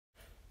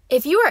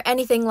If you are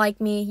anything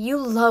like me, you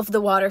love the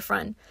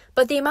waterfront,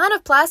 but the amount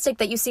of plastic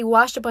that you see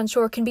washed up on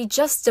shore can be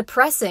just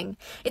depressing.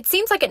 It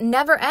seems like it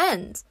never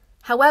ends.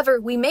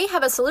 However, we may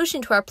have a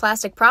solution to our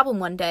plastic problem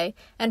one day,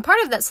 and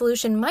part of that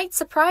solution might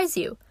surprise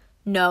you.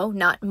 No,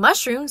 not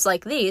mushrooms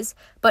like these,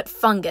 but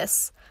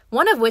fungus,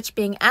 one of which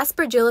being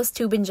Aspergillus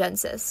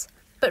tubingensis.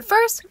 But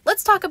first,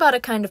 let's talk about a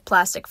kind of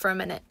plastic for a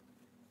minute.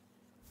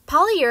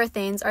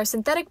 Polyurethanes are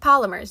synthetic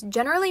polymers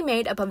generally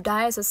made up of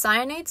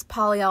diisocyanates,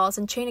 polyols,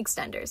 and chain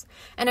extenders,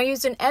 and are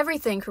used in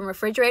everything from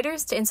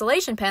refrigerators to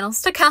insulation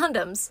panels to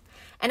condoms.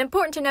 And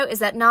important to note is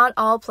that not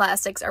all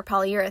plastics are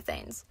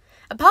polyurethanes.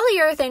 A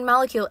polyurethane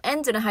molecule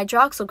ends in a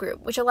hydroxyl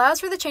group, which allows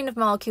for the chain of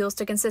molecules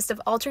to consist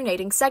of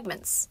alternating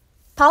segments.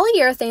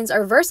 Polyurethanes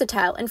are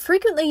versatile and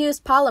frequently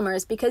used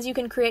polymers because you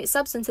can create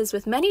substances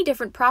with many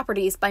different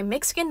properties by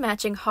mixing and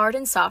matching hard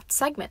and soft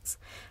segments.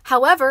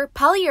 However,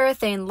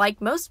 polyurethane,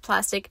 like most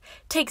plastic,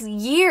 takes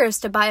years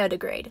to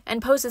biodegrade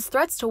and poses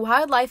threats to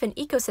wildlife and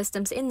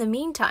ecosystems in the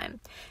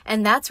meantime.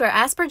 And that's where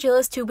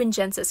Aspergillus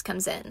tubingensis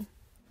comes in.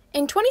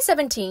 In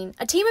 2017,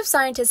 a team of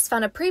scientists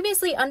found a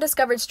previously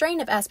undiscovered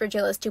strain of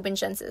Aspergillus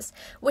tubingensis,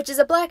 which is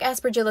a black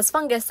Aspergillus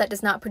fungus that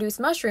does not produce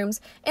mushrooms,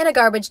 in a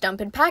garbage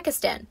dump in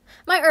Pakistan.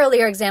 My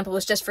earlier example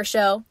was just for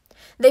show.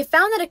 They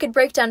found that it could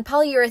break down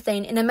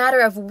polyurethane in a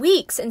matter of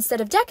weeks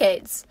instead of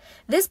decades.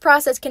 This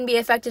process can be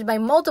affected by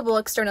multiple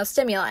external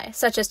stimuli,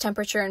 such as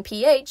temperature and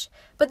pH,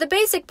 but the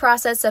basic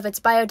process of its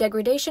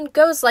biodegradation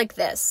goes like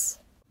this.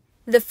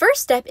 The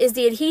first step is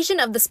the adhesion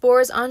of the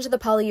spores onto the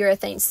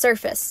polyurethane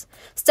surface.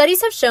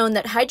 Studies have shown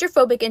that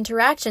hydrophobic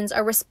interactions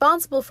are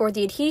responsible for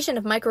the adhesion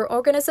of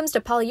microorganisms to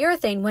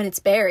polyurethane when it's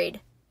buried.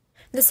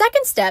 The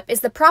second step is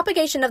the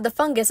propagation of the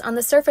fungus on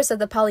the surface of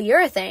the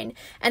polyurethane,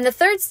 and the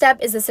third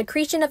step is the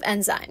secretion of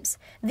enzymes.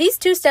 These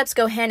two steps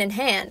go hand in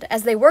hand,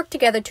 as they work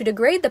together to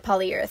degrade the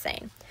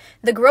polyurethane.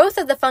 The growth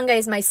of the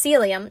fungi's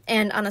mycelium,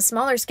 and on a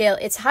smaller scale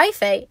its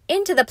hyphae,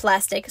 into the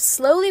plastic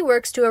slowly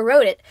works to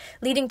erode it,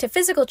 leading to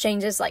physical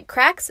changes like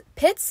cracks,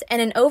 pits,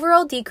 and an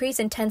overall decrease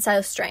in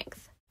tensile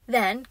strength.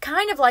 Then,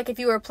 kind of like if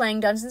you were playing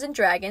Dungeons &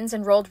 Dragons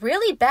and rolled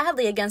really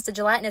badly against a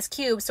gelatinous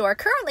cube so are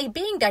currently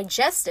being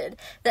digested,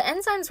 the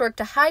enzymes work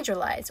to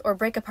hydrolyze, or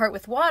break apart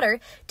with water,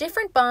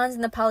 different bonds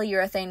in the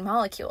polyurethane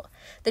molecule.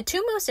 The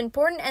two most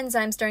important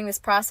enzymes during this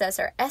process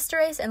are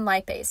esterase and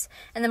lipase,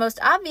 and the most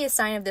obvious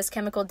sign of this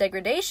chemical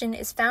degradation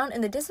is found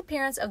in the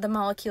disappearance of the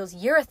molecule's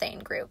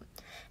urethane group.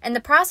 And the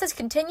process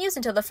continues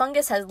until the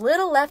fungus has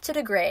little left to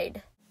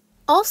degrade.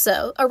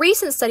 Also, a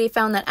recent study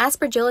found that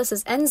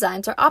Aspergillus'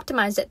 enzymes are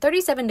optimized at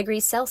 37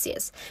 degrees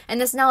Celsius, and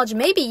this knowledge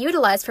may be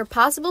utilized for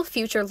possible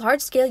future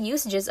large-scale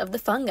usages of the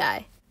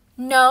fungi.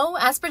 No,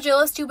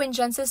 Aspergillus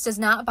tubingensis does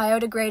not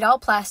biodegrade all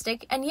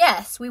plastic, and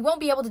yes, we won't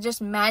be able to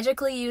just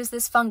magically use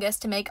this fungus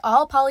to make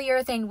all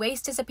polyurethane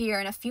waste disappear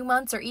in a few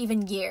months or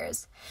even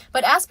years.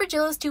 But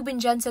Aspergillus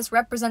tubingensis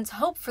represents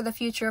hope for the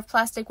future of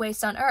plastic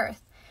waste on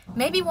Earth.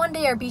 Maybe one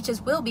day our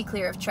beaches will be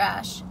clear of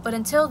trash, but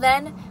until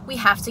then, we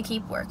have to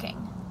keep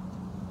working.